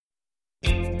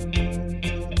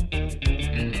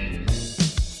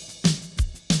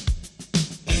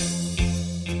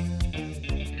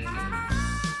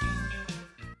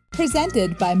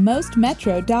Presented by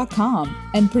MostMetro.com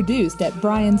and produced at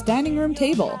Brian's Dining Room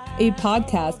Table, a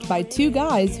podcast by two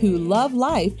guys who love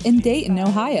life in Dayton,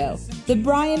 Ohio. The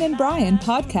Brian and Brian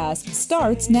podcast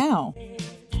starts now.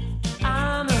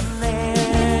 I'm a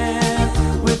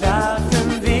man without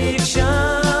conviction.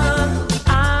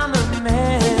 I'm a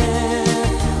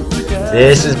man without...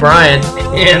 This is Brian.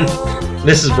 And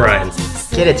this is Brian.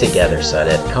 Get it together,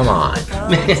 Suddet. Come on.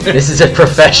 This is a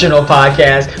professional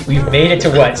podcast. We've made it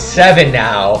to 7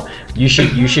 now. You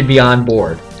should be on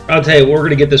board. I'll tell you, we're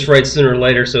going to get this right sooner or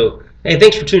later. So, hey,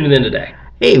 thanks for tuning in today.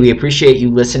 Hey, we appreciate you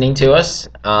listening to us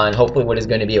on hopefully what is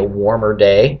going to be a warmer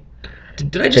day.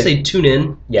 Did I just say tune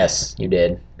in? Yes, you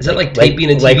did. Is that like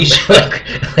taping a TV show?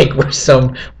 Like we're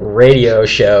some radio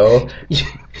show.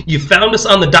 You found us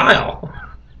on the dial.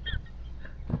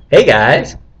 Hey,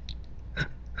 guys.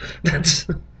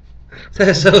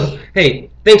 So, hey,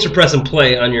 thanks for pressing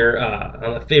play on your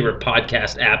on a favorite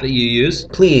podcast app that you use.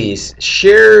 Please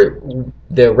share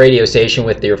the radio station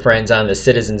with your friends on the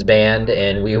Citizens Band,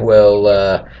 and we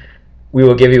will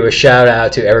give you a shout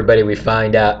out to everybody we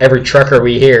find out. Every trucker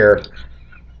we hear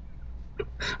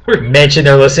mention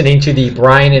they're listening to the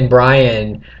Brian and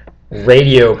Brian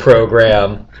radio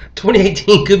program.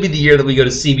 2018 could be the year that we go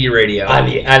to CB radio on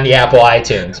the Apple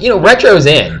iTunes. You know, retro's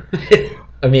in.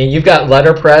 I mean, you've got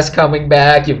letterpress coming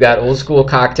back. You've got old school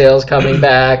cocktails coming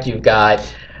back. You've got,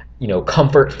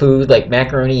 comfort food like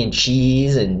macaroni and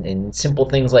cheese and simple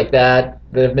things like that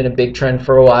have been a big trend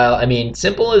for a while. I mean,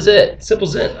 simple is it. Simple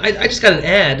as it. I just got an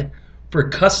ad for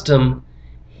custom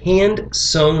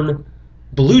hand-sewn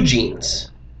blue jeans.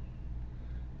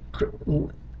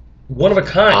 One of a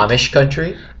kind. Amish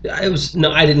country?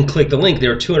 I didn't click the link. They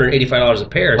were $285 a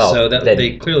pair, so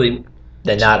they clearly...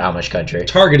 They're not Amish country.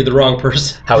 Targeted the wrong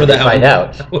person. How would they find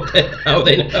out? How would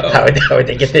they know? How would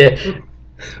they get there?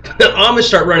 The Amish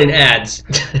start running ads.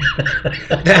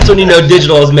 That's when you know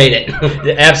digital has made it.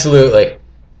 Absolutely.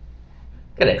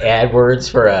 Got an AdWords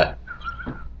for a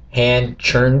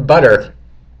hand-churned butter.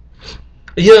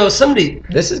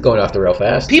 This is going off the rail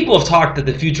fast. People have talked that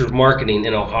the future of marketing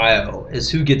in Ohio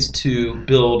is who gets to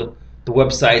build the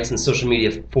websites and social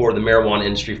media for the marijuana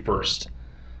industry first.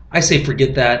 I say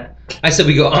forget that. I said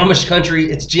we go Amish country.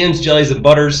 It's jams, jellies, and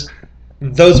butters.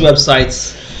 Those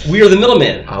websites. We are the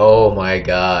middleman. Oh my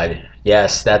God.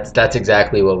 Yes, that's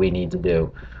exactly what we need to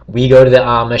do. We go to the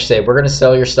Amish, say we're going to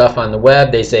sell your stuff on the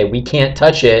web. They say we can't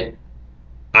touch it.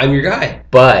 I'm your guy.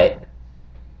 But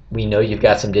we know you've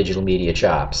got some digital media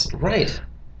chops. Right.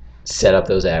 Set up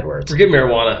those AdWords. Forget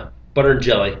marijuana. Butter and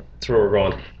jelly. That's where we're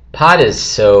going. Pot is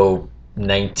so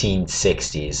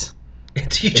 1960s.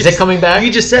 Is it coming back?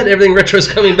 You just said everything retro is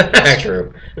coming back.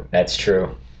 That's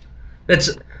true.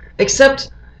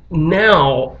 Except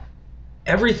now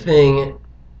everything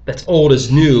that's old is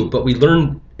new, but we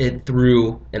learn it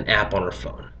through an app on our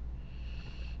phone.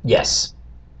 Yes,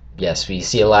 we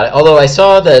see a lot of... Although I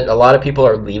saw that a lot of people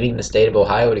are leaving the state of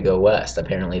Ohio to go west.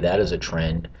 Apparently that is a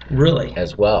trend. Really?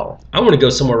 As well. I want to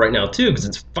go somewhere right now, too, because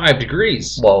it's 5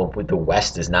 degrees. Well, the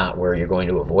west is not where you're going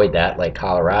to avoid that, like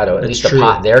Colorado. At least true. The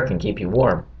pot there can keep you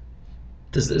warm.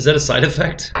 Is that a side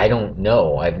effect? I don't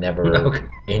know. I've never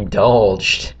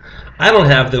indulged. I don't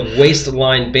have the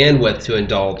waistline bandwidth to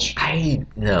indulge.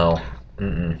 No.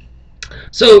 Mm-mm.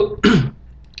 So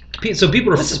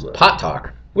people are... This is pot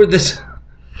talk. This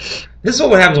is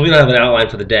what happens when we don't have an outline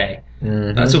for the day.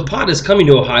 Mm-hmm. So pot is coming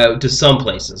to Ohio to some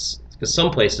places, because some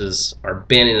places are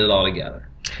banning it altogether.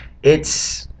 They're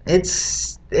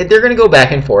going to go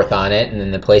back and forth on it, and then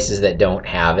the places that don't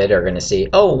have it are going to see,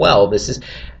 oh well, this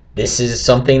is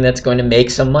something that's going to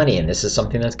make some money, and this is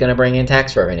something that's going to bring in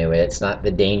tax revenue. It's not the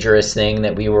dangerous thing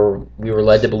that we were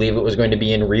led to believe it was going to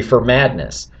be in reefer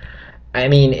madness. I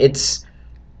mean, it's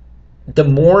the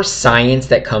more science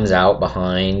that comes out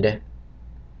behind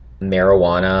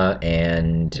marijuana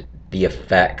and the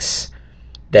effects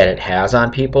that it has on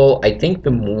people, I think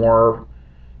the more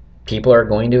people are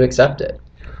going to accept it.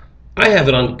 I have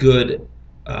it on good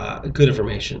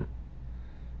information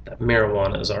that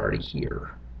marijuana is already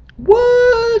here.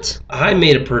 What? I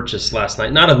made a purchase last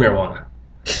night, not of marijuana,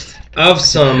 of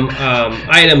some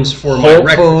items for my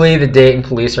rec. Hopefully the Dayton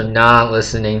police are not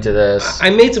listening to this. I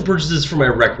made some purchases for my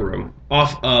rec room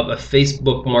off of a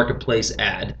Facebook Marketplace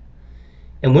ad.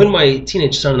 And when my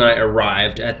teenage son and I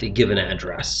arrived at the given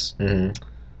address, the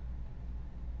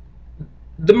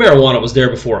marijuana was there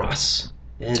before us.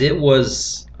 And it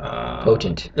was...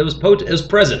 potent. It was potent. It was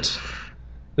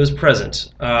present.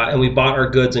 And we bought our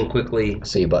goods and quickly...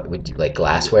 So you bought, like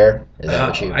glassware? Is that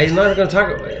what you... I'm not going to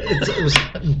talk about it. It was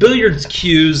billiards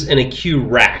cues and a cue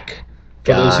rack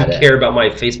for those who care about my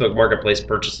Facebook Marketplace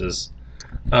purchases.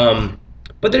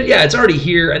 But it's already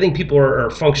here. I think people are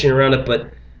functioning around it,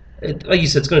 but like you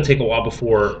said, it's going to take a while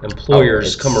before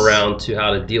employers come around to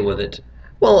how to deal with it.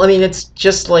 Well, I mean, it's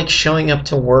just like showing up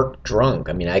to work drunk.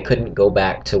 I mean, I couldn't go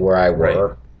back to where I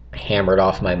were, hammered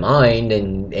off my mind,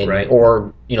 and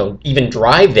or even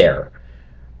drive there,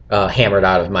 hammered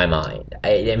out of my mind.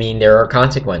 I mean, there are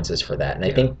consequences for that, and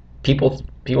I think people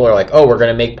are like, oh, we're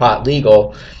going to make pot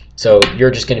legal, so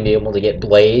you're just going to be able to get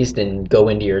blazed and go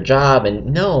into your job, and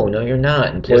no, you're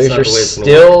not. Employers are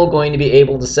still going to be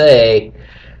able to say,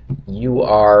 you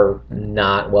are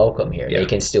not welcome here. They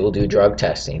can still do drug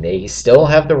testing. They still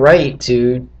have the right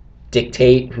to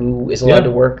dictate who is allowed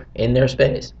to work in their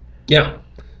space. Yeah,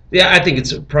 I think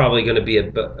it's probably going to be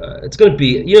it's going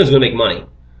to make money.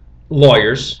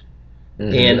 Lawyers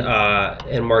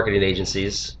and marketing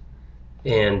agencies,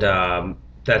 and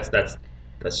that's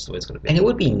just the way it's going to be. And it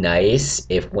would be nice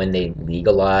if when they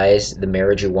legalize the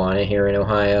marijuana here in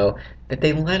Ohio, that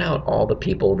they let out all the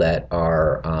people that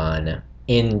are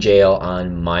in jail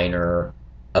on minor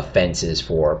offenses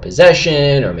for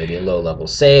possession or maybe low-level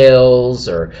sales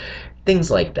or things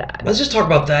like that. Let's just talk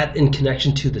about that in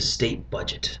connection to the state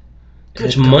budget. How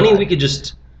much money we could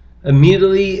just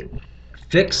immediately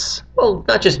fix? Well,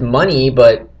 not just money,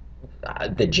 but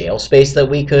the jail space that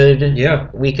we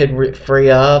could free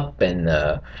up, and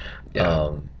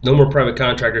no more private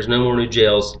contractors, no more new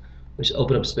jails. We should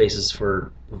open up spaces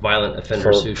for violent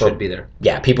offenders who should be there.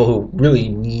 Yeah, people who really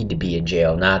need to be in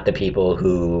jail, not the people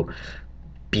who,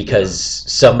 because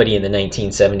somebody in the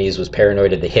 1970s was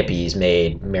paranoid of the hippies,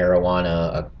 made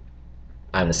marijuana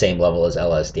on the same level as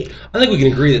LSD. I think we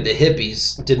can agree that the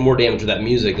hippies did more damage with that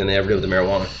music than they ever did with the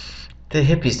marijuana. The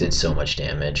hippies did so much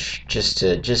damage, just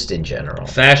in general.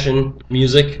 Fashion,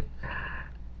 music.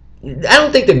 I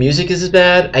don't think the music is as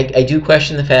bad. I do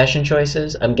question the fashion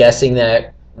choices. I'm guessing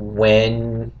that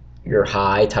when you're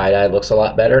high, tie-dye looks a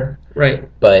lot better. Right.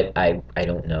 But I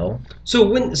don't know.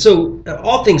 So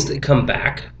all things that come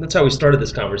back, that's how we started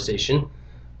this conversation.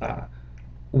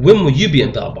 When will you be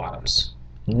in bell-bottoms?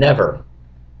 Never.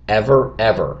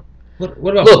 Ever.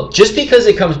 What about... Look, just because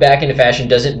it comes back into fashion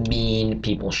doesn't mean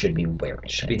people should be wearing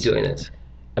it. Should be doing it.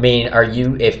 I mean,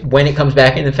 when it comes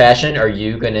back into fashion, are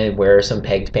you going to wear some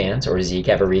pegged pants or Zeke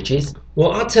Avericis?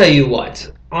 Well, I'll tell you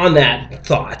what. On that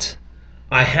thought,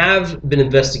 I have been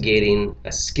investigating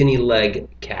a skinny leg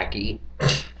khaki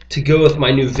to go with my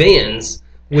new Vans,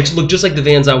 which look just like the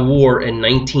Vans I wore in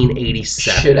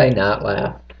 1987. Should I not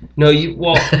laugh? No,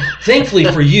 thankfully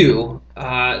for you,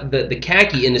 the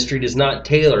khaki industry does not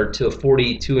tailor to a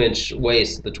 42-inch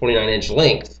waist, the 29-inch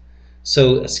length.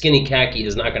 So a skinny khaki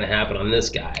is not going to happen on this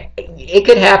guy. It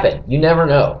could happen. You never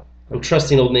know. I'm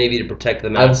trusting Old Navy to protect the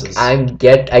masses. I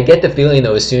get the feeling,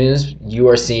 though, as soon as you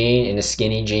are seen in a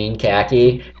skinny jean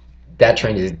khaki, that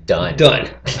trend is done. Done.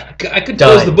 I could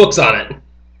close the books on it.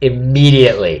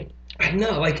 Immediately. I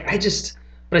know. But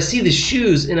I see the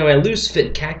shoes, my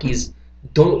loose-fit khakis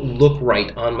don't look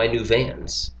right on my new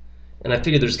Vans. And I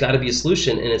figured there's got to be a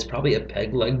solution, and it's probably a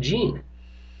peg leg jean.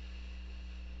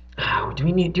 Oh, do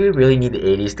we really need the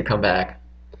 80s to come back?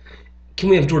 Can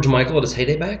we have George Michael at his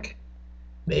heyday back?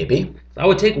 Maybe. I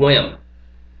would take Wham.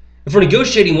 If we're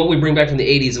negotiating what we bring back from the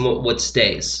 80s and what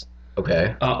stays.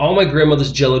 Okay. All my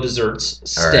grandmother's Jell-O desserts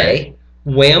stay.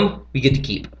 Right. Wham, we get to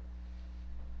keep.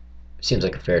 Seems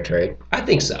like a fair trade. I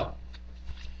think so.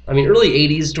 I mean, early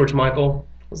 80s George Michael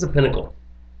was the pinnacle.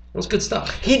 It was good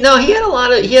stuff. He had a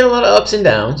lot of ups and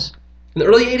downs. In the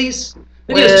early 80s?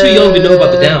 Maybe I was too young to know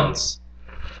about the downs.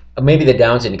 Maybe the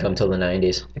downs didn't come till the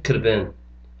 90s. It could have been.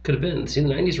 See, the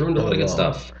 90s ruined a lot of good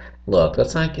stuff. Look,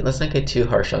 let's not get too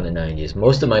harsh on the 90s.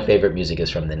 Most of my favorite music is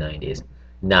from the 90s,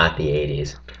 not the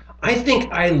 80s. I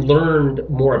think I learned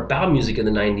more about music in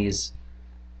the 90s.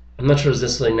 I'm not sure it's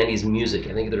necessarily 90s music.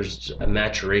 I think there's a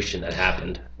maturation that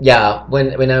happened. Yeah,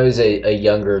 when I was a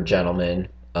younger gentleman,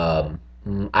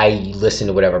 I listened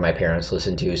to whatever my parents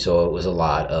listened to, so it was a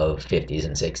lot of 50s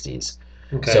and 60s.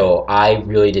 Okay. So I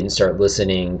really didn't start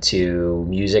listening to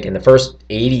music, and the first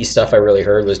 80s stuff I really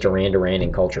heard was Duran Duran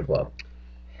and Culture Club.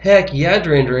 Heck yeah,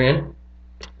 Duran Duran.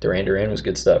 Duran Duran was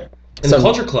good stuff. And the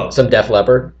Culture Club. Some Def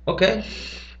Leppard. Okay.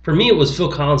 For me, it was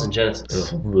Phil Collins and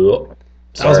Genesis.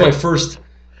 That was my first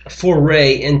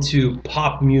foray into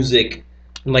pop music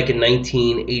in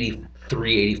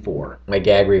 1983, 84. My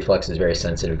gag reflex is very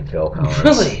sensitive to Phil Collins.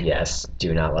 Really? Yes,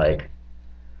 do not like.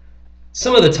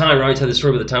 Some of the time, I always tell the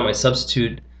story about the time I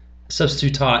substitute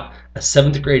taught a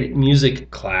 7th grade music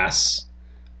class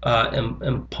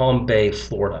in Palm Bay,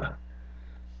 Florida.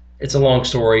 It's a long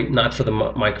story, not for the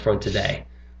microphone today,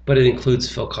 but it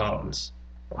includes Phil Collins.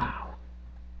 Wow.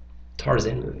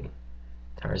 Tarzan movie.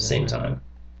 Same time.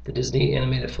 The Disney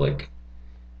animated flick.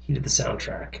 He did the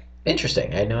soundtrack.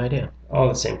 Interesting. I had no idea. All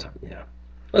at the same time, yeah.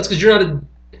 That's because you're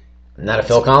Not a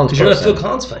Phil Collins you're not a person. Phil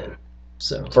Collins fan.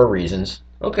 So, For reasons.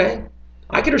 okay.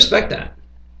 I can respect that.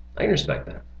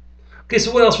 Okay,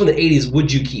 so what else from the 80s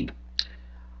would you keep?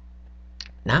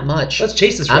 Not much. Let's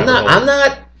chase this I'm rabbit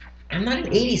not. hole. I'm not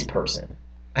an '80s person.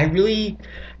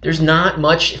 There's not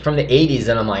much from the '80s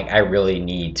that I'm like, I really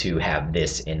need to have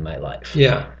this in my life.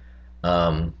 Yeah.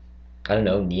 I don't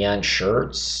know, neon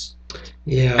shirts.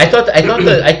 Yeah.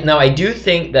 Now I do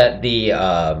think that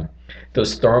the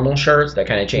those thermal shirts that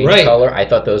kind of change Right. color, I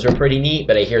thought those were pretty neat,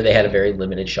 but I hear they had a very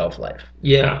limited shelf life,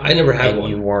 Yeah, I never had and one.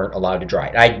 you weren't allowed to dry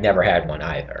it. I never had one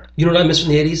either. You know what I miss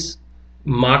from the 80s?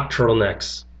 Mock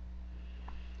turtlenecks.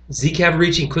 Z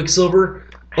Cavaricci and Quicksilver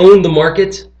owned the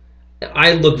market.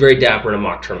 I look very dapper in a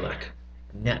mock turtleneck.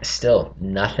 Still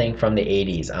nothing from the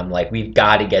 '80s. I'm like, we've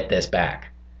got to get this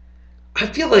back. I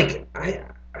feel like I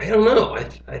don't know.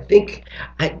 I think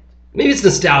maybe it's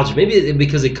nostalgia. Maybe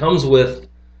because it comes with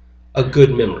a good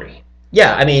memory.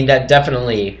 Yeah, I mean that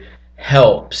definitely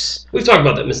helps. We've talked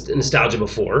about that nostalgia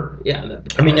before. Yeah.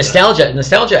 I mean,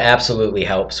 nostalgia absolutely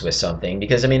helps with something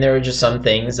because I mean there are just some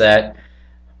things that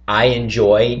I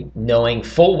enjoy knowing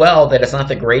full well that it's not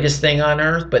the greatest thing on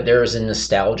earth, but there is a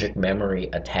nostalgic memory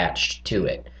attached to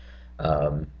it.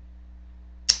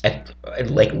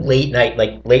 Like late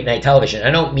night television.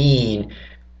 I don't mean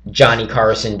Johnny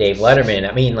Carson, Dave Letterman.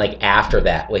 I mean like after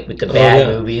that, like with the bad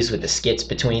movies, with the skits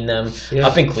between them. Yeah.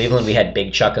 Up in Cleveland, we had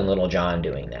Big Chuck and Little John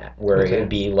doing that, where Okay. it would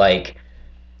be like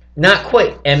not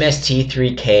quite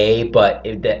MST3K, but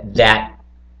that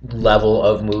level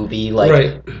of movie, like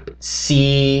Right.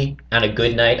 C on a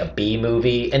good night, a B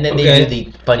movie, and then they Okay. do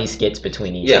the funny skits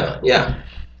between each Yeah. one. Yeah.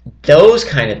 Those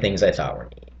kind of things I thought were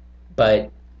neat.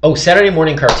 But Saturday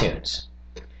morning cartoons.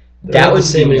 They're That not the would be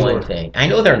same one anymore. thing. I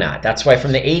know they're not. That's why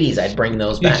from the '80s I'd bring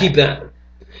those You back. keep that. And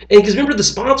because remember the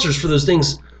sponsors for those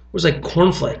things was like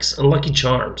Cornflakes and Lucky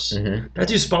Charms. Mhm.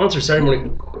 That's who sponsors Saturday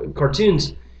morning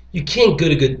cartoons. You can't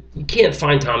you can't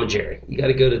find Tom and Jerry. You got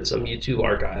to go to some YouTube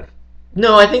archive.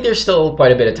 No, I think there's still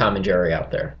quite a bit of Tom and Jerry out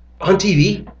there. On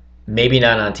TV? Maybe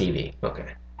not on TV. Okay.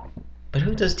 But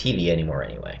who does TV anymore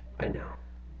anyway? I know.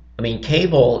 I mean,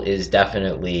 cable is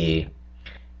definitely...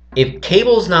 If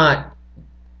cable's not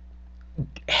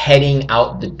heading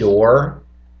out the door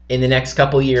in the next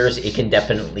couple years, it can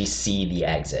definitely see the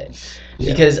exit.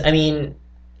 Yeah. Because, I mean,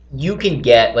 you can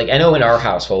get... Like, I know in our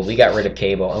household, we got rid of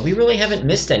cable, and we really haven't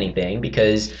missed anything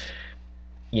because...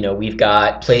 You know, we've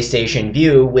got PlayStation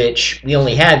Vue, which we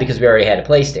only had because we already had a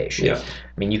PlayStation. Yeah.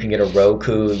 I mean, you can get a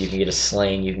Roku, you can get a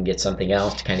Sling, you can get something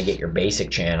else to kind of get your basic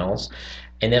channels.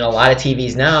 And then a lot of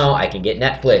TVs now, I can get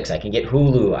Netflix, I can get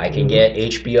Hulu, I can get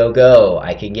HBO Go,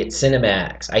 I can get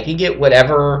Cinemax, I can get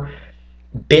whatever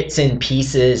bits and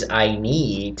pieces I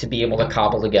need to be able to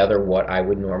cobble together what I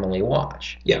would normally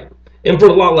watch. Yeah. And for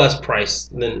a lot less price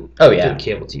than, Oh, yeah. than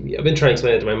cable TV. I've been trying to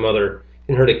explain it to my mother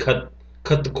and her to cut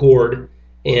the cord.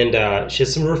 And she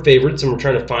has some of her favorites, and we're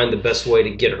trying to find the best way to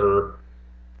get her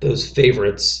those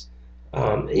favorites.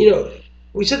 You know,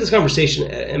 we had this conversation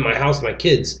in my house with my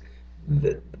kids.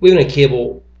 We haven't had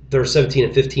cable. They're 17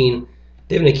 and 15.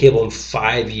 They haven't had cable in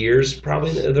 5 years,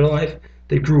 probably, in their life.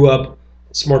 They grew up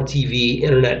smart TV,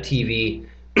 internet TV,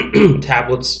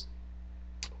 tablets.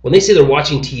 When they say they're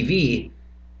watching TV,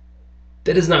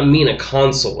 that does not mean a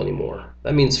console anymore.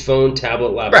 That means phone,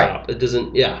 tablet, laptop. Right. It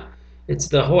doesn't, yeah. It's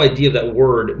the whole idea of that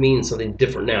word means something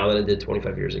different now than it did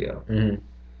 25 years ago. Mm-hmm.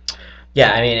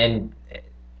 Yeah, I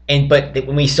mean, but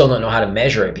we still don't know how to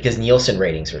measure it because Nielsen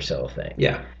ratings are still a thing.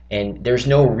 Yeah. And there's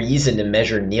no reason to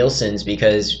measure Nielsen's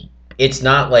because it's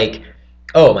not like,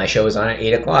 oh, my show is on at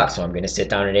 8 o'clock, so I'm going to sit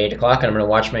down at 8 o'clock and I'm going to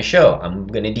watch my show. I'm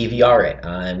going to DVR it.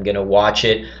 I'm going to watch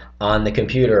it on the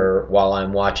computer while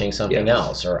I'm watching something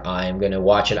else, or I'm going to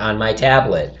watch it on my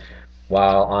tablet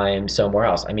while I'm somewhere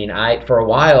else. I mean, for a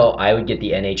while, I would get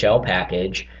the NHL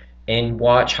package and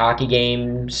watch hockey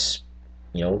games.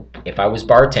 You know, if I was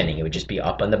bartending, it would just be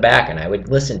up on the back and I would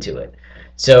listen to it.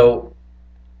 So,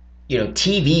 you know,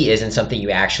 TV isn't something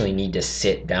you actually need to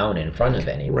sit down in front of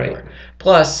anymore. Right.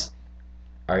 Plus,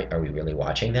 are we really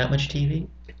watching that much TV?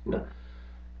 No.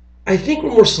 I think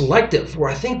we're more selective. Where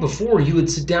I think before you would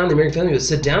sit down, the American family would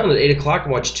sit down at 8 o'clock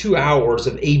and watch 2 hours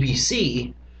of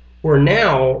ABC, where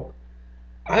now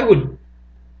I would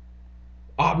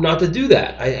opt not to do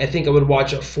that. I think I would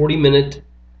watch a 40-minute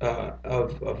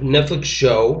of Netflix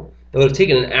show that would have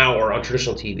taken an hour on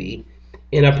traditional TV,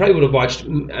 and I probably would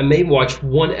have I may watch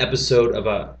one episode of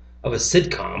a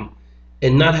sitcom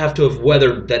and not have to have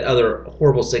weathered that other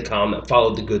horrible sitcom that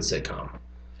followed the good sitcom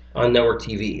on network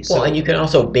TV. So, Well, and you can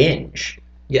also binge.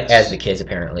 Yes. as the kids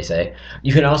apparently say.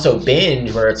 You can also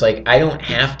binge where it's like I don't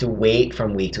have to wait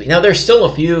from week to week. Now there's still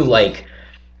a few like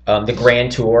the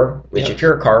Grand Tour, which Yep. if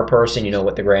you're a car person, you know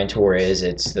what the Grand Tour is.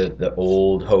 It's the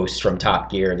old hosts from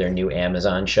Top Gear, their new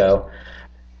Amazon show.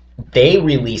 They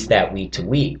release that week to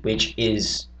week, which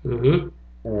is Mm-hmm.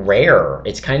 rare.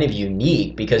 It's kind of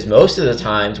unique because most of the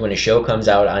times when a show comes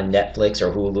out on Netflix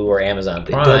or Hulu or Amazon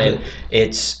They dub Prime,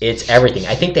 it. it's everything.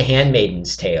 I think The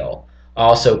Handmaid's Tale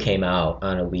also came out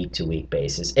on a week to week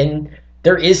basis, and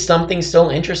there is something still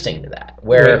interesting to that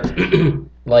where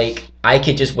like I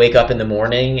could just wake up in the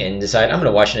morning and decide I'm going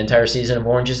to watch an entire season of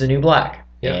Orange is the New Black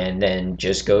Yeah. and then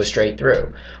just go straight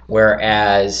through.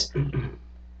 Whereas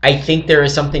I think there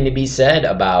is something to be said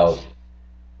about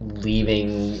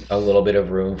leaving a little bit of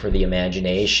room for the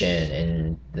imagination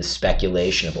and the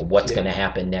speculation of what's going to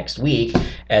happen next week,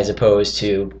 as opposed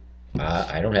to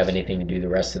I don't have anything to do the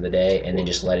rest of the day, and then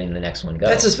just letting the next one go.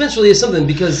 That's especially something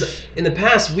because in the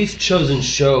past we've chosen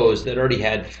shows that already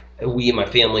had, we and my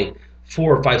family,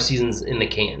 4 or 5 seasons in the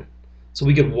can, so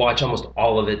we could watch almost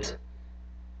all of it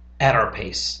at our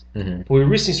pace. Mhm. We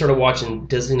recently started watching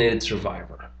Designated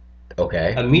Survivor,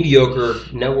 Okay, a mediocre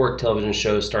network television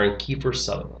show starring Kiefer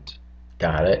Sutherland.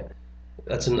 got it.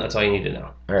 That's all you need to know.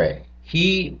 All right.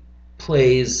 He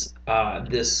plays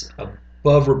this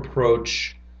above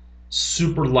reproach,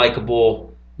 super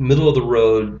likable, middle of the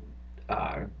road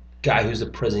guy who's the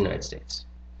president of the United States.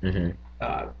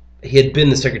 Mm-hmm. He had been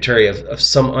the secretary of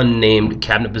some unnamed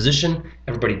cabinet position.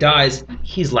 Everybody dies.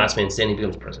 He's last man standing,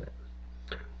 becomes president.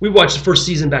 We watched the first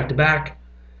season back to back.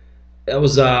 That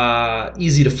was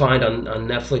easy to find on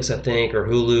Netflix, I think, or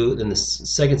Hulu. Then the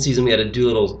second season, we had to do a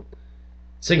little.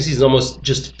 Second season almost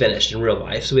just finished in real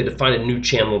life, so we had to find a new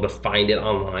channel to find it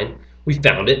online. We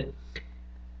found it,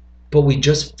 but we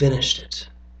just finished it,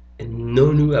 and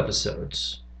no new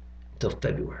episodes until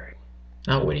February.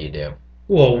 Now what do you do?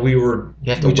 Well, You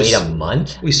have to wait a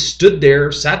month? We sat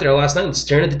there last night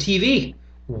staring at the TV.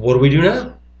 What do we do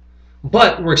now?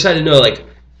 But we're excited to know like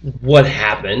what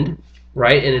happened,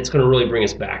 right? And it's going to really bring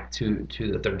us back to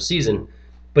the third season.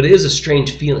 But it is a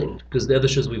strange feeling because the other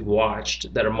shows we've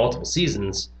watched that are multiple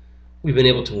seasons, we've been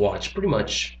able to watch pretty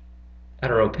much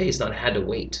at our own pace, not had to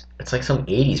wait. It's like some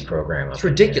 80s program. It's up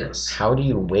in ridiculous. there. How do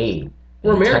you wait?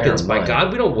 We're an entire Americans, by month?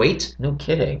 God. We don't wait. No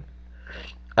kidding.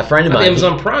 A friend of On mine,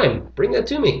 Amazon Prime, bring that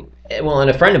to me. and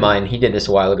a friend of mine, he did this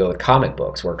a while ago with comic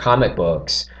books, where comic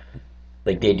books,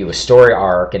 like they do a story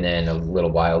arc, and then a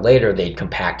little while later they'd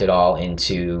compact it all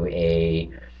into a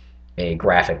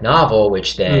graphic novel,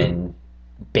 which then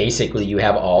basically you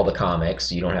have all the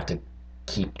comics. You don't have to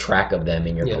keep track of them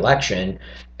in your collection,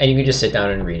 and you can just sit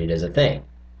down and read it as a thing.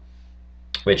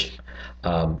 Which,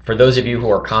 for those of you who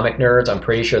are comic nerds, I'm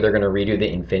pretty sure they're going to redo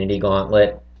the Infinity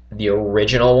Gauntlet, the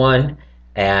original one,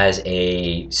 as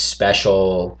a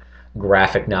special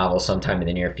graphic novel sometime in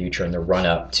the near future in the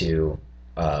run-up to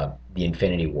the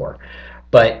Infinity War.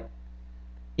 But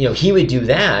he would do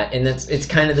that, and it's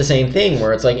kind of the same thing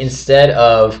where it's like instead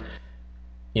of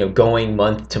going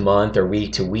month to month or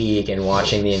week to week and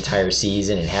watching the entire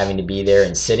season and having to be there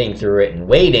and sitting through it and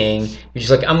waiting, you're just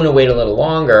like, I'm going to wait a little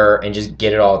longer and just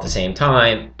get it all at the same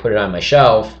time, put it on my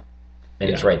shelf, and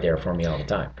it's right there for me all the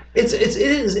time. It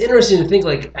is interesting to think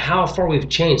like how far we've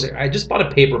changed. Like, I just bought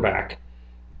a paperback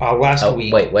last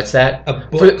week. Wait, what's that? A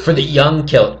book. For the young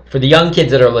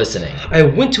kids that are listening. I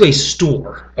went to a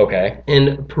store Okay.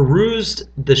 and perused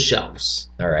the shelves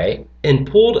All right. and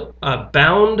pulled a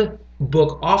bound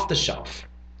book off the shelf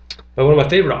by one of my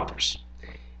favorite authors.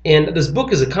 And this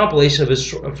book is a compilation of his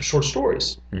short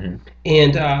stories. Mm-hmm.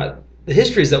 And the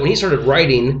history is that when he started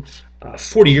writing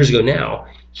 40 years ago now,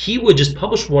 he would just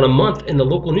publish one a month in the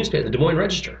local newspaper, the Des Moines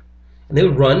Register. And they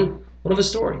would run one of his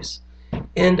stories.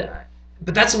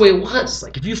 But that's the way it was.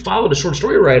 Like if you followed a short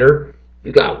story writer,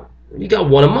 you got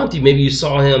one a month. Maybe you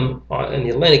saw him in the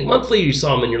Atlantic Monthly. You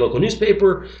saw him in your local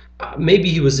newspaper. Maybe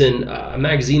he was in a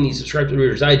magazine that you subscribed to,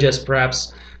 Reader's Digest,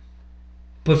 perhaps.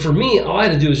 But for me, all I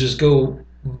had to do was just go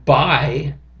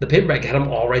buy the paperback, had them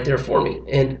all right there for me.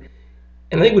 And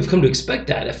I think we've come to expect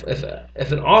that.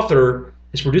 If an author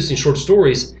is producing short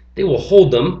stories, they will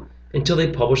hold them until they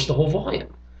publish the whole volume.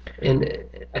 And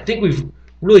I think we've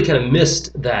really kind of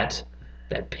missed that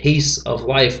pace of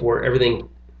life where everything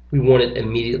we want it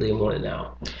immediately and want it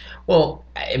now. Well,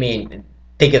 I mean,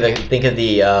 think of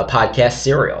the podcast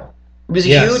Serial. It was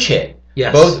a huge hit.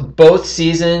 Yes. Both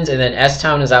seasons, and then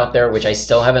S-Town is out there, which I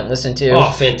still haven't listened to.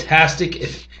 Oh, fantastic!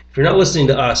 If you're not listening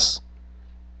to us,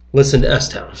 listen to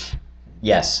S-Town.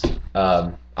 Yes,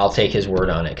 I'll take his word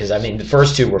on it because I mean the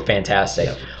first two were fantastic.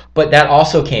 Yep. But that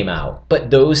also came out. But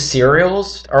those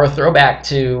serials are a throwback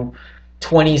to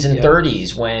 20s and Yeah.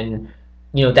 30s when,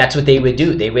 that's what they would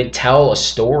do. They would tell a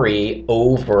story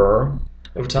over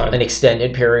time. an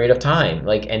extended period of time.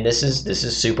 And this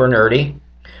is super nerdy.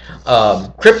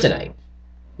 Kryptonite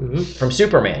from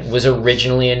Superman was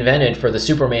originally invented for the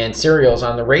Superman serials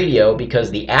on the radio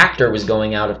because the actor was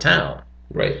going out of town.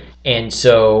 Right. And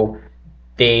so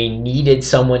they needed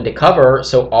someone to cover,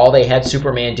 so all they had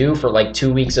Superman do for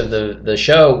 2 weeks of the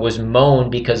show was moan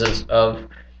because of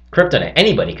kryptonite.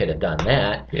 Anybody could have done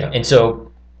that. Yeah. And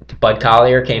so Bud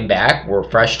Collyer came back,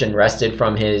 refreshed and rested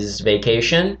from his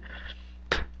vacation,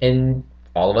 and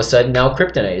all of a sudden now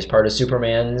kryptonite is part of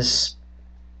Superman's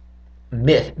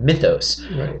mythos.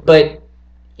 Right. But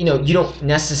you don't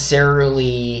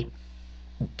necessarily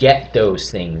get those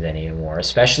things anymore,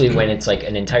 especially when it's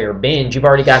an entire binge. You've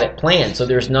already got it planned, so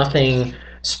there's nothing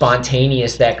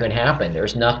spontaneous that could happen.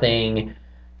 There's nothing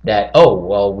that,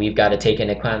 we've got to take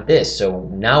into account this, so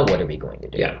now what are we going to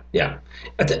do? Yeah.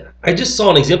 I just saw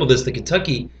an example of this. The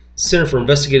Kentucky Center for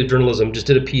Investigative Journalism just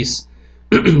did a piece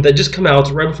that just come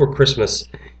out right before Christmas.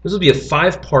 This will be a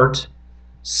 5-part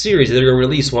series that they're going to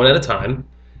release one at a time,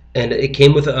 and it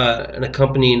came with an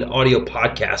accompanying audio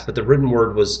podcast, but the written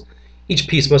word was, each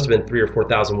piece must have been 3,000 or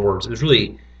 4,000 words. It was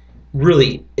really,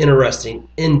 really interesting,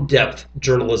 in-depth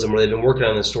journalism where they've been working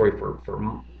on this story for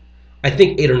I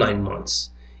think 8 or 9 months,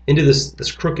 into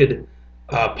this crooked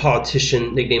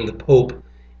politician nicknamed the Pope,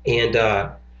 and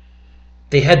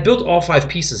they had built all 5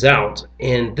 pieces out,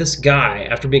 and this guy,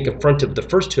 after being confronted with the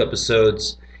first 2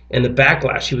 episodes and the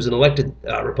backlash, he was an elected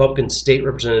Republican state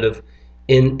representative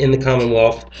in the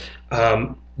Commonwealth.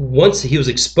 Once he was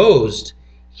exposed,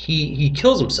 he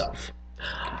kills himself.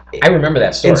 I remember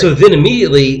that story. And so then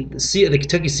immediately, the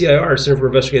Kentucky CIR, Center for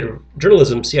Investigative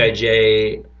Journalism,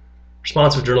 CIJ,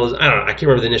 Responsive Journalism, I don't know, I can't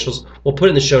remember the initials. We'll put it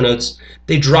in the show notes.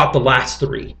 They dropped the last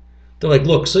 3. They're like,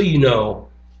 look, so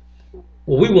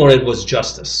what we wanted was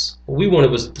justice. What we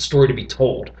wanted was the story to be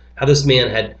told, how this man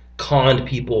had conned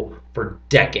people for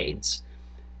decades.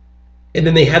 And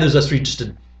then they had those last 3 just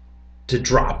to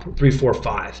drop, 3, 4,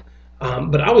 5.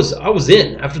 But I was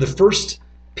in after the first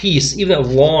piece, even that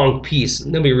long piece.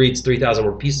 Nobody reads 3,000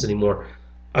 word pieces anymore.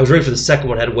 I was ready for the second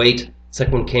one. Had to wait. The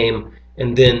second one came,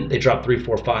 and then they dropped 3,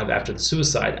 4, 5 after the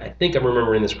suicide. I think I'm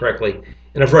remembering this correctly,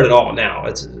 and I've read it all now.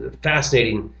 It's a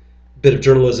fascinating bit of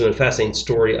journalism and fascinating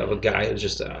story of a guy who's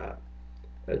just a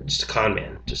con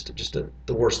man, just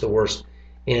the worst of the worst.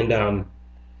 And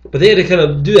but they had to kind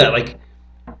of do that.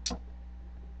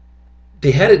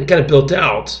 They had it kind of built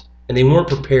out, and they weren't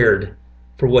prepared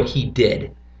for what he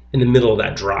did in the middle of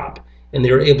that drop, and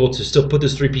they were able to still put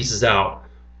those 3 pieces out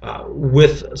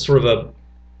with sort of a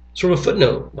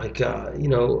footnote,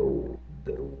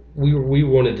 we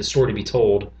wanted the story to be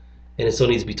told, and it still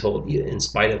needs to be told in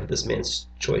spite of this man's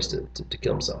choice to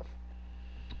kill himself.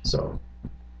 So,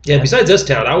 besides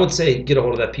S-Town, I would say get a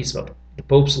hold of that piece about the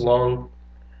Pope's Long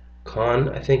Con,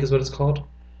 I think is what it's called.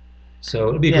 So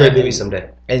it'll be a great movie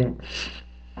someday. And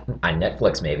on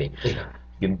Netflix, maybe. Yeah.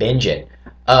 You can binge it.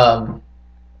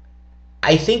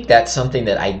 I think that's something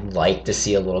that I'd like to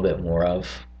see a little bit more of,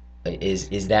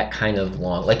 is that kind of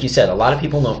long. Like you said, a lot of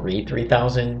people don't read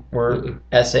 3,000 word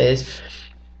essays.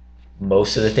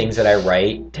 Most of the things that I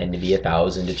write tend to be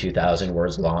 1,000 to 2,000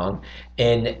 words long.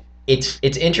 And it's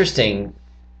interesting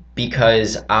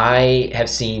because I have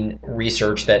seen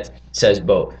research that says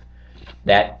both.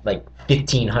 That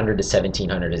 1,500 to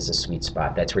 1,700 is a sweet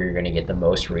spot. That's where you're going to get the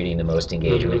most reading, the most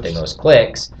engagement, the most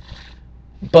clicks.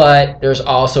 But there's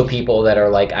also people that are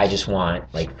like, I just want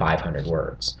 500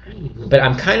 words. But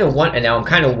I'm kind of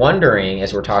wondering,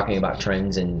 as we're talking about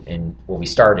trends and we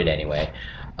started anyway,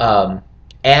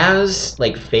 as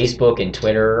Facebook and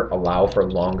Twitter allow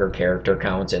for longer character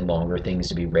counts and longer things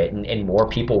to be written, and more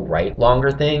people write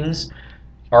longer things,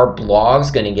 our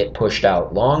blog's going to get pushed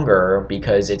out longer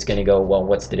because it's going to go, well,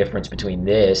 what's the difference between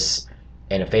this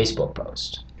and a Facebook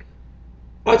post?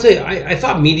 I'll tell you, I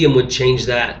thought Medium would change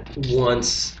that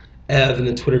once Ev and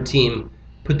the Twitter team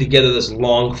put together this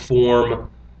long form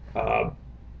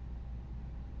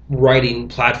writing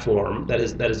platform that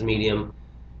is Medium.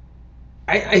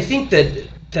 I think that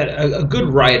a good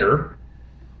writer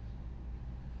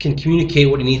can communicate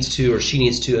what he needs to or she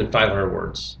needs to in 500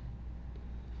 words.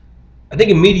 I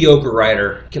think a mediocre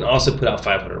writer can also put out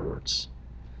 500 words.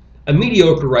 A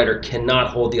mediocre writer cannot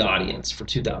hold the audience for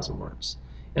 2,000 words.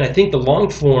 And I think the long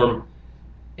form,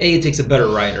 it takes a better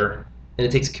writer and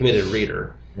it takes a committed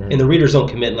reader. Mm-hmm. And the readers don't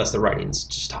commit unless the writing's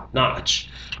just top notch.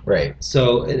 Right.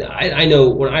 So I know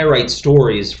when I write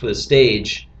stories for the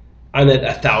stage, I'm at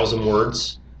 1,000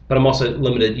 words, but I'm also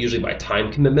limited usually by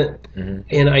time commitment. Mm-hmm.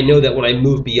 And I know that when I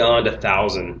move beyond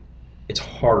 1,000, it's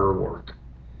harder work.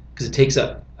 because it takes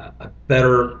a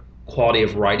better quality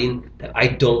of writing that I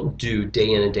don't do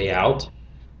day in and day out.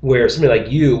 Where somebody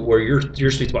like you, where your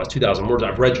sweet spot is 2,000 words,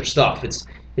 I've read your stuff. It's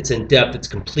in depth, it's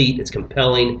complete, it's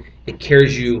compelling, it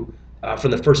carries you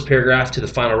from the first paragraph to the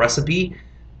final recipe.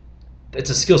 It's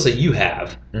a skill set you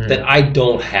have that I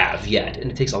don't have yet,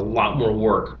 and it takes a lot more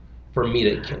work for me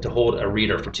to hold a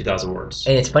reader for 2,000 words.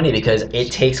 And it's funny because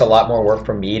it takes a lot more work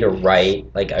for me to write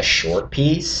like a short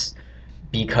piece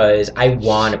because I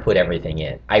want to put everything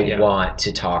in. I want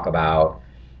to talk about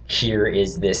here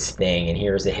is this thing, and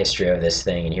here's the history of this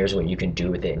thing, and here's what you can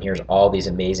do with it, and here's all these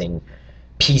amazing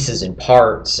pieces and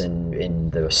parts, and in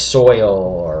the soil,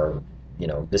 or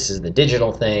this is the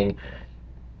digital thing.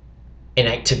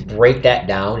 And to break that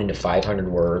down into 500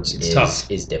 words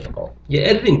is difficult. Yeah,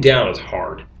 editing down is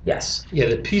hard. Yes. Yeah,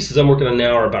 the pieces I'm working on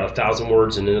now are about 1,000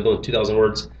 words and another one 2,000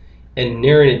 words, and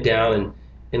narrowing it down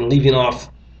and leaving off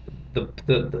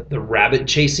the rabbit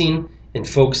chasing and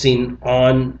focusing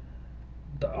on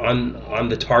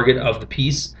the target of the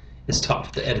piece is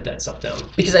tough to edit that stuff down.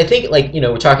 Because I think,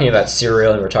 we're talking about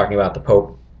Serial and we're talking about the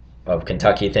Pope of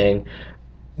Kentucky thing.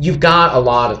 You've got a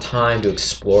lot of time to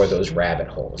explore those rabbit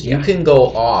holes. Yeah. You can go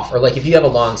off, or if you have a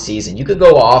long season, you could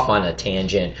go off on a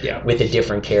tangent with a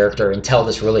different character and tell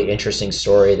this really interesting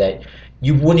story that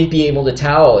you wouldn't be able to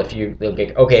tell if you,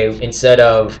 okay, instead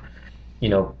of,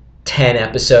 10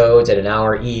 episodes at an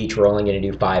hour each, we're only going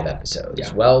to do 5 episodes.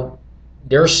 Yeah. Well,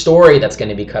 there's a story that's going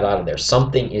to be cut out of there.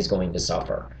 Something is going to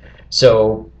suffer.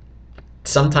 So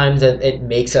sometimes it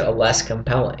makes it less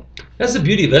compelling. That's the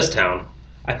beauty of S-Town.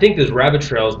 I think those rabbit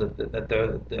trails that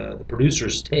the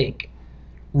producers take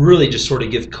really just sort of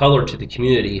give color to the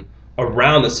community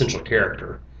around the central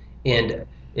character. And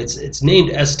it's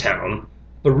named S-Town,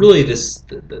 but really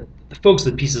the folks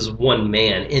of the piece is one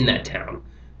man in that town.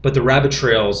 But the rabbit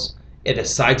trails and the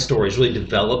side stories really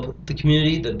develop the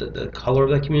community, the color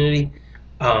of that community.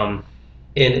 And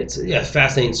it's a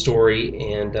fascinating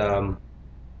story, and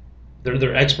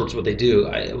they're experts at what they do.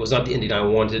 It was not the ending I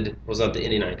wanted. It was not the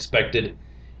ending I expected.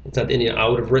 It's not the ending I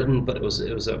would have written, but it was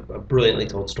a brilliantly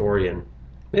told story, and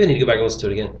maybe I need to go back and listen to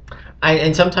it again.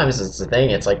 And sometimes it's the thing.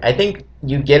 It's I think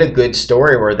you get a good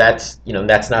story where that's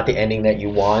not the ending that you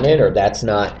wanted, or that's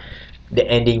not the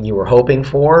ending you were hoping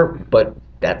for, but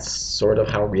that's sort of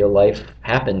how real life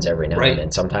happens every now and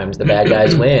then. Sometimes the bad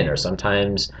guys win, or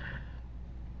sometimes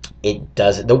it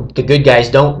doesn't. The good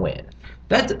guys don't win.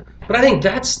 But I think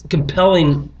that's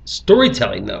compelling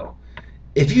storytelling, though.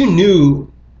 If you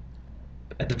knew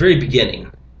at the very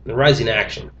beginning, the rising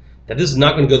action, that this is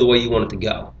not going to go the way you want it to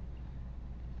go,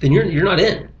 then you're not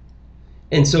in.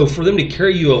 And so for them to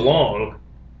carry you along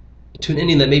to an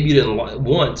ending that maybe you didn't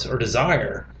want or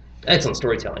desire, excellent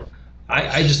storytelling.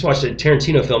 I just watched a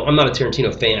Tarantino film. I'm not a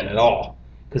Tarantino fan at all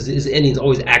because his endings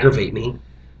always aggravate me.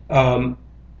 And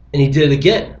he did it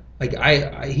again.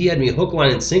 He had me hook,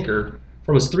 line, and sinker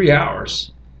for almost 3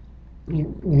 hours,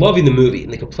 loving the movie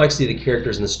and the complexity of the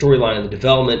characters and the storyline and the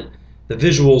development. The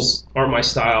visuals aren't my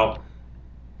style,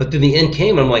 but then the end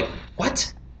came and I'm like,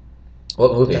 what?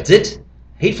 What movie? That's it?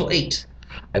 Hateful Eight.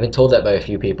 I've been told that by a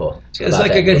few people. It's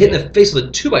like I got hit in the face with a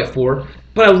 2x4,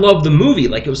 but I love the movie.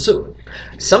 It was so.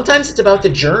 Sometimes it's about the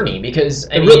journey, because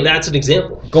that's an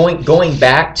example. Going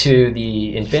back to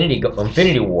the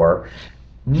Infinity War,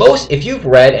 if you've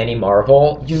read any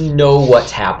Marvel, you know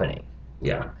what's happening.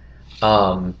 Yeah.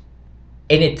 And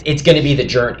it's going to be the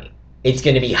journey. It's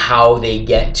going to be how they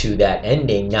get to that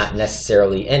ending, not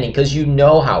necessarily ending, because you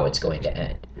know how it's going to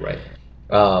end. Right.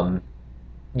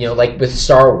 Like with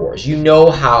Star Wars, you know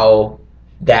how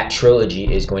that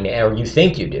trilogy is going to end, or you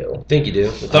think you do. I think you do.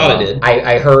 I thought I did.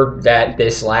 I heard that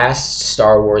this last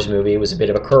Star Wars movie was a bit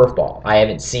of a curveball. I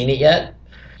haven't seen it yet,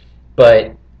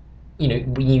 but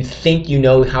when you think you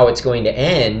know how it's going to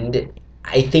end,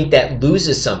 I think that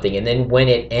loses something. And then when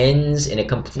it ends in a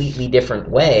completely different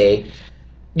way,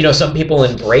 some people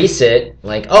embrace it,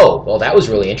 like, oh, well, that was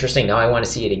really interesting. Now I want to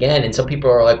see it again. And some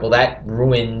people are like, well, that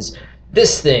ruins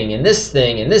this thing and this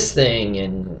thing and this thing,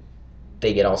 and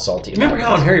they get all salty. Remember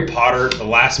how in Harry Potter, the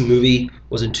last movie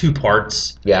was in 2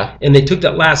 parts? Yeah. And they took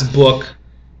that last book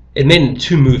and made it into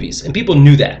 2 movies. And people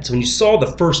knew that. So when you saw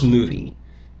the first movie,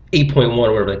 8.1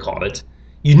 or whatever they called it,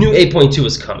 you knew 8.2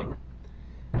 was coming.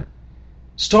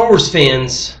 Star Wars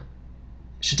fans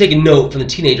should take a note from the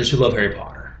teenagers who love Harry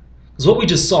Potter. Because what we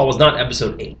just saw was not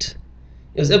episode 8.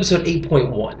 It was episode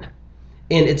 8.1.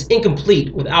 And it's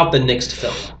incomplete without the next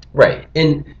film. Right.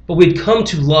 But we'd come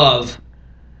to love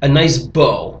a nice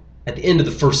bow at the end of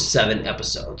the first 7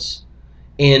 episodes.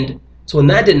 And so when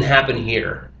that didn't happen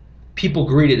here, people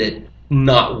greeted it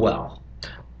not well.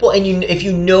 Well, and if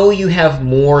you know you have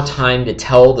more time to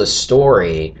tell the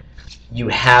story, you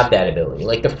have that ability.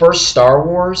 Like the first Star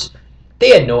Wars, they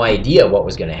had no idea what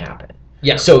was going to happen.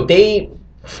 Yeah. So they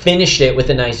finished it with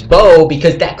a nice bow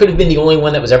because that could have been the only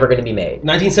one that was ever going to be made.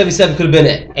 1977 could have been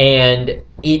it. And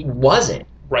it wasn't.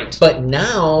 Right. But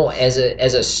now, as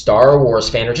a Star Wars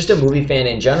fan, or just a movie fan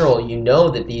in general, you know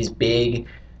that these big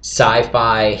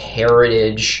sci-fi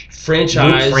heritage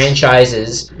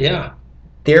franchises, yeah,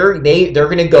 they're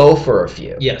going to go for a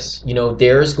few. Yes. You know,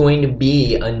 there's going to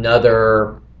be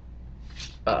another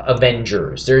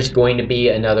Avengers. There's going to be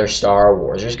another Star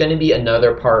Wars. There's going to be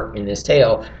another part in this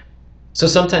tale. So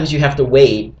sometimes you have to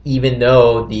wait, even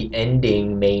though the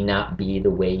ending may not be the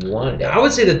way you wanted it. I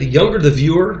would say that the younger the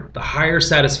viewer, the higher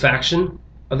satisfaction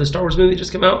of the Star Wars movie that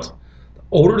just came out. The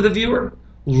older the viewer,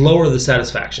 lower the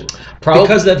satisfaction. Probably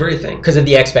because of that very thing. Because of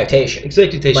the expectation.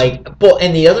 Expectation.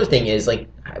 And the other thing is, like,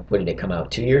 what did it come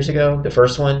out, 2 years ago? The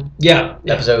first one? Yeah.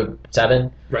 Episode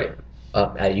 7? Right.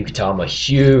 You could tell I'm a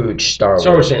huge Star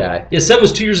Wars guy. Yeah, 7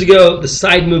 was 2 years ago. The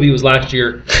side movie was last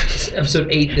year. Episode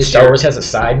 8 this year. Star Wars has a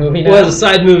side movie now? Well, it has a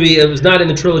side movie. It was not in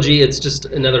the trilogy. It's just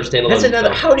another standalone. That's another.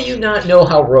 film. How do you not know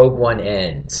how Rogue One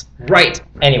ends? Right.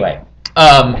 Anyway,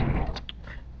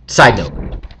 side note.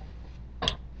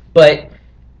 But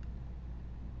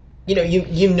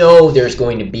you know there's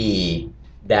going to be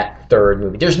that third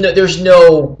movie. There's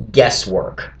no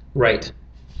guesswork. Right.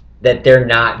 That they're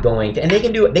not going to, and they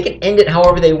can do it. They can end it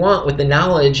however they want with the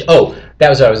knowledge. Oh, that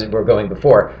was what we're going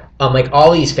before. Like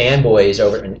all these fanboys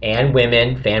and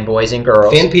women, fanboys and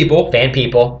girls, fan people.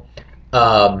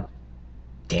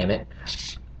 Damn it!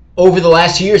 Over the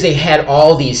last 2 years, they had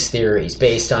all these theories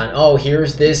based on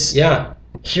here's this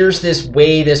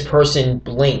way this person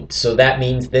blinked, so that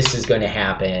means this is going to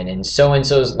happen, and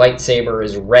so's lightsaber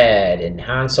is red, and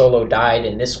Han Solo died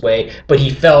in this way, but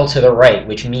he fell to the right,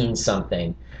 which means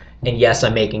something. And yes,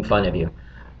 I'm making fun of you.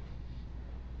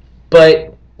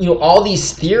 But, all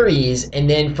these theories, and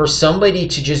then for somebody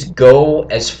to just go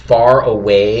as far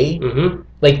away,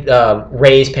 like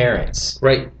Rey's parents.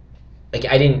 Right. Like,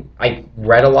 I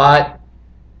read a lot.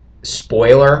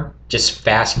 Spoiler, just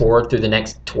fast forward through the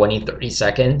next 20, 30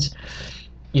 seconds.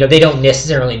 They don't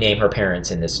necessarily name her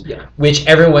parents in this. Yeah. Which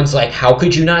everyone's like, how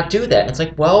could you not do that? And it's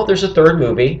like, well, there's a third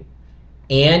movie.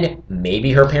 And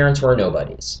maybe her parents were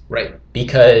nobodies. Right.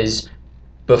 Because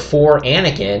before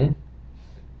Anakin,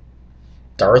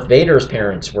 Darth Vader's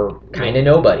parents were kind of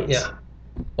nobodies. Yeah.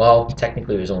 Well,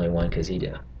 technically there's only one because he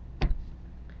did.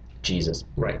 Jesus.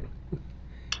 Right.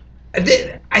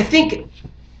 I think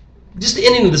just the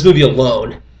ending of this movie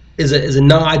alone is a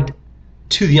nod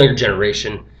to the younger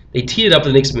generation. They teed it up for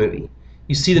the next movie.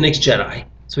 You see the next Jedi.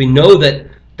 So we know that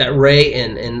Rey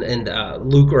and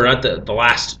Luke are not the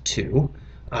last two.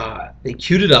 They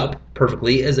queued it up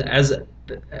perfectly as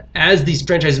these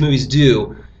franchise movies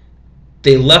do.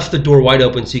 They left the door wide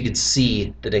open so you could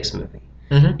see the next movie.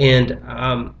 Mm-hmm.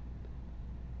 And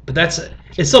but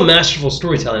it's still masterful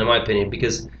storytelling in my opinion,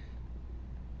 because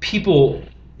people,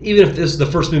 even if this is the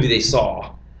first movie they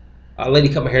saw, a lady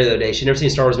cut my hair the other day. She'd never seen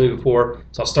a Star Wars movie before.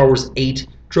 Saw Star Wars 8.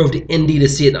 Drove to Indy to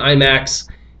see it in IMAX.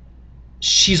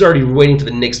 She's already waiting for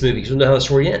the next movie because we don't know how the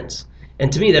story ends.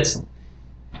 And to me, that's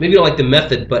maybe you don't like the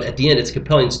method, but at the end, it's a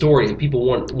compelling story, and people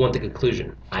want the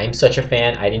conclusion. I'm such a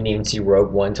fan. I didn't even see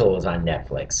Rogue One until it was on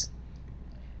Netflix.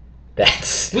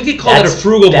 We could call that a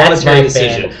frugal monetary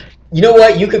decision. You know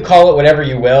what? You could call it whatever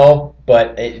you will,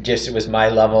 but it was my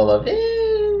level of.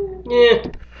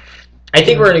 Yeah. I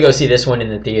think we're going to go see this one in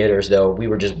the theaters, though. We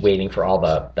were just waiting for all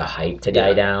the hype to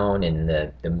die down and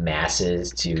the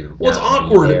masses to. Well, it's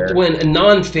awkward when a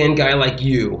non-fan guy like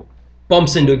you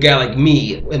bumps into a guy like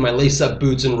me in my lace-up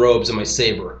boots and robes and my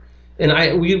saber.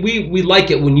 And we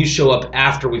like it when you show up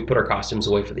after we've put our costumes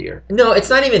away for the year. No, it's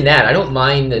not even that. I don't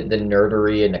mind the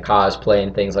nerdery and the cosplay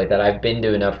and things like that. I've been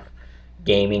to enough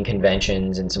gaming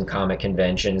conventions and some comic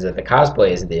conventions that the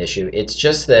cosplay isn't the issue. It's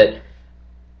just that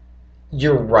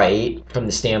you're right from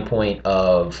the standpoint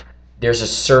of there's a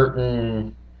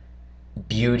certain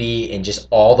beauty in just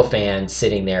all the fans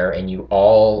sitting there, and you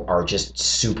all are just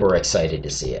super excited to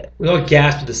see it. We all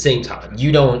gasped at the same time.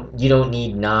 You don't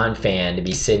need non-fan to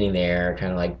be sitting there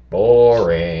kind of like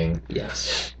boring.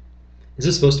 Yes. Is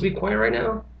this supposed to be quiet right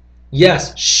now?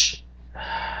 Yes. Shh.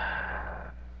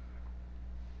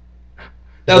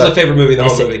 That was my favorite movie in the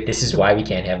whole movie. This is why we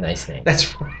can't have nice things.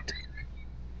 That's right.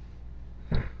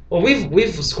 Well,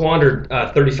 we've squandered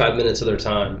 35 minutes of their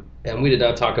time, and we did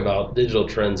not talk about digital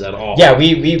trends at all. Yeah,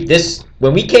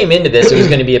 when we came into this, it was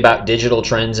going to be about digital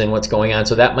trends and what's going on.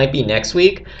 So that might be next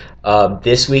week.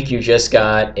 This week, you just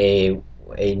got a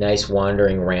nice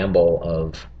wandering ramble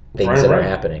of things that are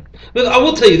happening. But I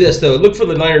will tell you this though: look for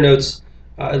the liner notes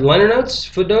liner notes,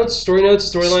 footnotes, story notes,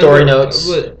 storyline. Story notes.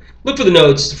 Look for the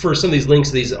notes for some of these links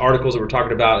to these articles that we're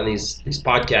talking about in these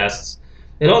podcasts.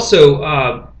 And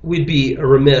also, we'd be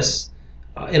remiss,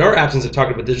 in our absence of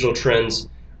talking about digital trends,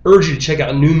 urge you to check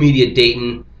out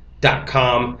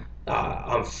newmediadayton.com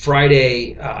on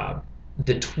Friday,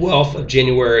 the 12th of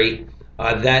January.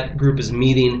 That group is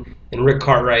meeting, and Rick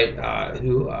Cartwright,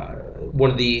 who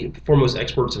one of the foremost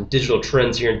experts in digital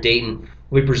trends here in Dayton,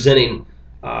 will be presenting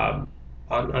on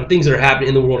things that are happening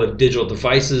in the world of digital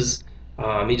devices.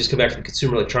 He just came back from the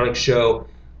Consumer Electronics Show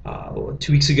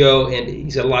 2 weeks ago, and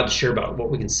he's got a lot to share about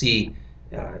what we can see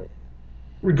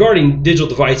regarding digital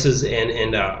devices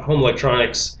and home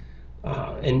electronics.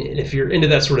 And if you're into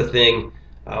that sort of thing,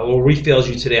 we'll refails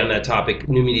you today on that topic.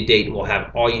 New Media Dayton will have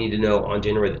all you need to know on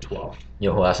January the 12th. You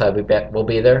know who else will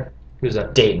be there? Who's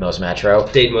that? Dayton Most Metro.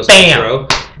 Dayton Most Bam! Metro.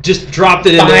 Just dropped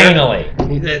it in Finally.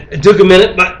 there. It took a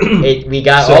minute, but We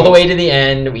got all the way to the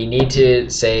end. We need to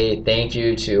say thank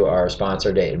you to our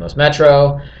sponsor, Dayton Most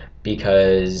Metro,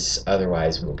 because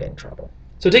otherwise we'll get in trouble.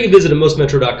 So take a visit at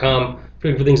mostmetro.com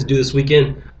for things to do this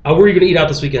weekend. Where are you going to eat out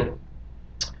this weekend?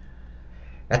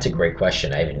 That's a great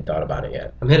question. I haven't even thought about it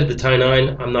yet. I'm headed to Tie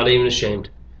 9. I'm not even ashamed.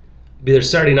 Be there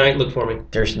Saturday night. Look for me.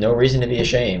 There's no reason to be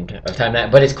ashamed of time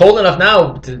that, but it's cold enough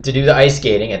now to do the ice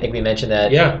skating. I think we mentioned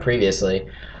that previously.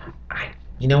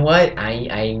 You know what?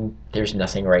 There's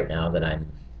nothing right now that I'm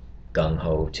gung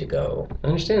ho to go. I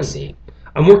understand. See.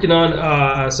 I'm working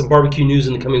on some barbecue news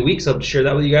in the coming weeks. I'll share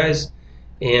that with you guys.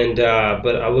 And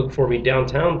but I look for me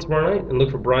downtown tomorrow night and look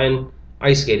for Brian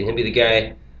ice skating. He'll be the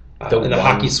guy in the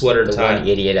hockey sweater the tie. one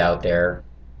idiot out there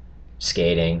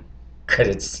skating because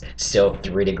it's still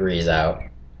 3 degrees out.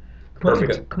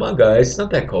 Perfect. Come on, guys. It's not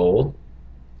that cold.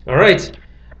 All right.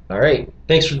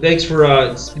 Thanks for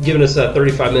giving us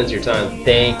 35 minutes of your time.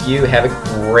 Thank you. Have a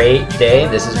great day.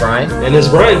 This is Brian. And this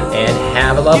is Brian. And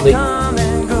have a lovely.